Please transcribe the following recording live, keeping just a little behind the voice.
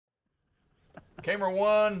Camera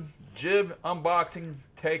 1, jib unboxing,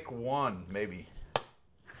 take 1, maybe.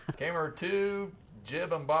 Camera 2, jib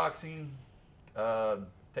unboxing,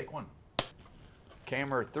 take 1.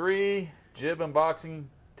 Camera 3, jib unboxing,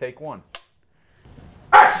 take 1.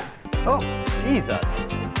 Action! Oh, Jesus.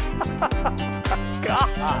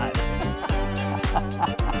 God.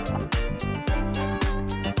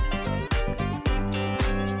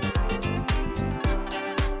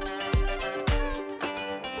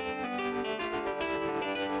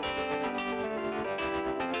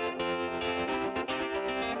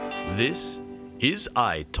 This is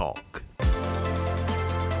iTalk.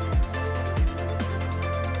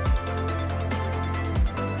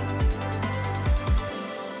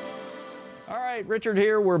 All right, Richard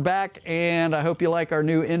here. We're back, and I hope you like our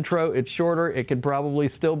new intro. It's shorter. It could probably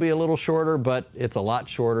still be a little shorter, but it's a lot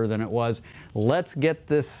shorter than it was. Let's get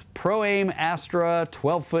this Proaim Astra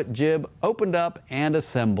 12-foot jib opened up and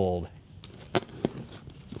assembled.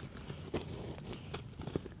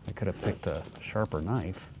 I could have picked a sharper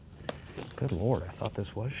knife. Good Lord, I thought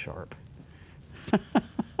this was sharp.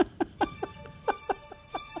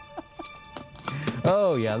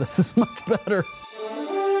 Oh yeah, this is much better.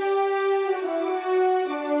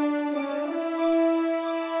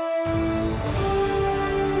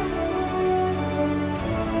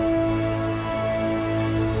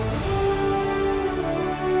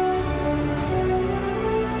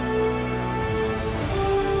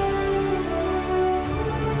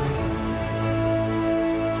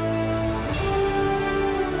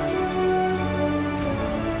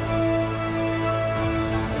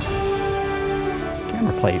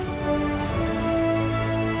 Camera plate.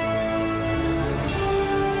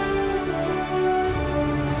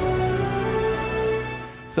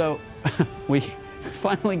 So we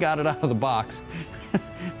finally got it out of the box.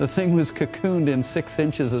 The thing was cocooned in 6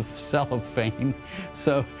 inches of cellophane.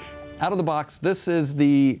 So out of the box, this is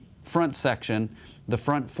the front section, the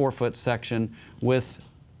front 4-foot section with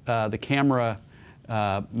the camera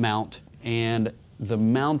mount and the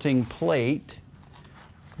mounting plate.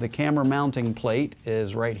 The camera mounting plate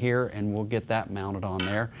is right here, and we'll get that mounted on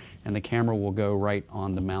there, and the camera will go right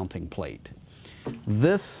on the mounting plate.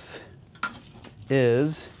 This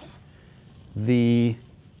is the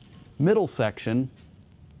middle section.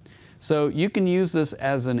 So you can use this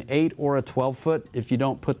as an 8 or a 12-foot. If you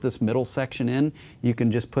don't put this middle section in, you can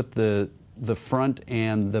just put the front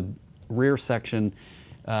and the rear section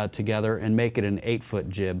together and make it an 8-foot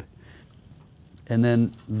jib. And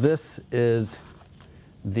then this is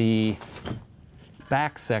the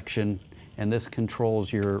back section, and this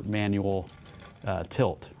controls your manual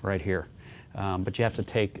tilt right here. But you have to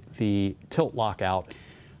take the tilt lock out.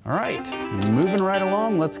 All right, moving right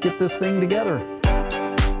along, let's get this thing together.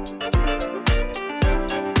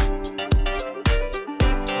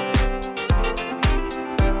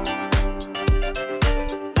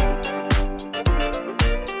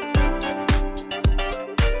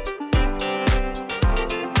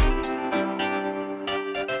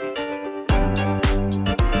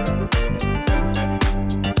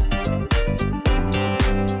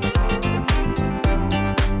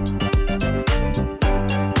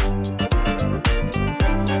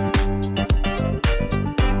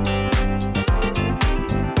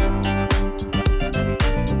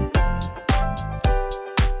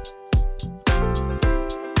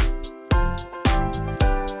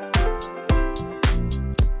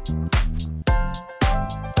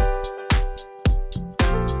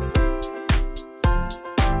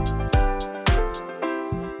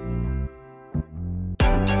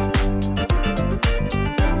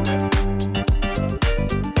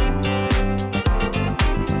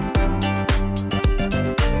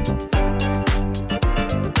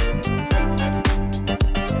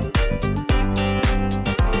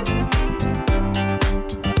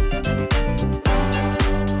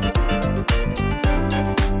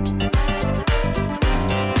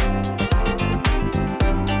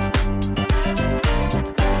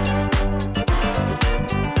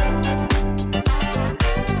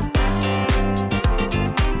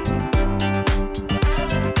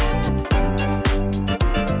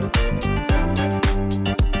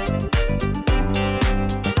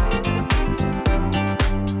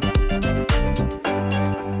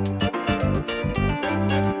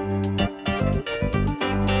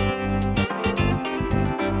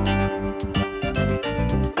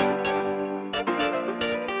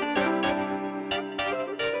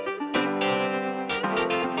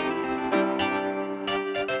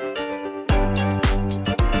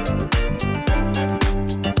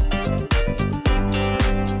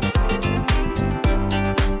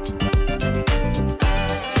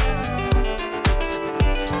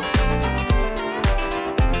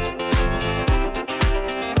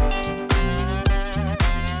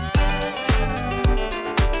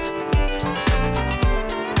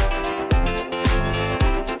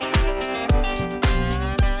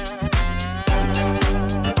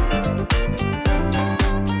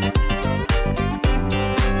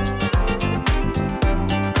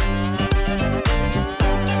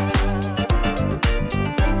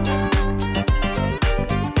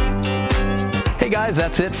 guys,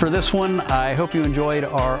 that's it for this one. I hope you enjoyed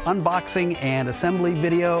our unboxing and assembly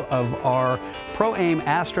video of our Proaim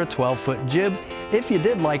Astra 12-foot jib. If you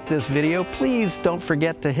did like this video, please don't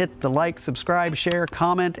forget to hit the like, subscribe, share,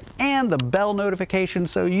 comment, and the bell notification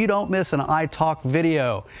so you don't miss an iTalk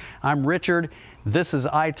video. I'm Richard. This is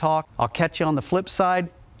iTalk. I'll catch you on the flip side.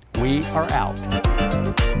 We are out.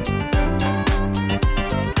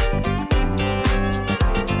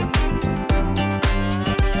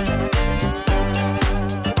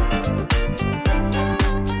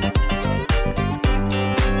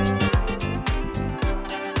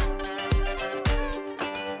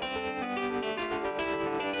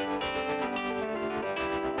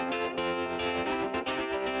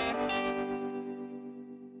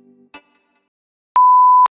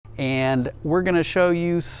 And we're going to show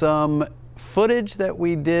you some footage that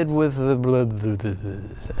we did with the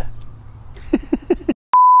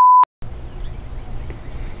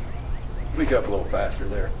Speak up a little faster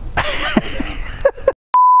there.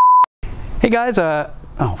 Hey guys,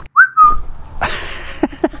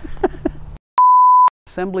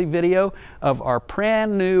 assembly video of our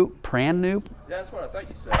brand new That's what I thought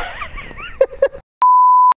you said.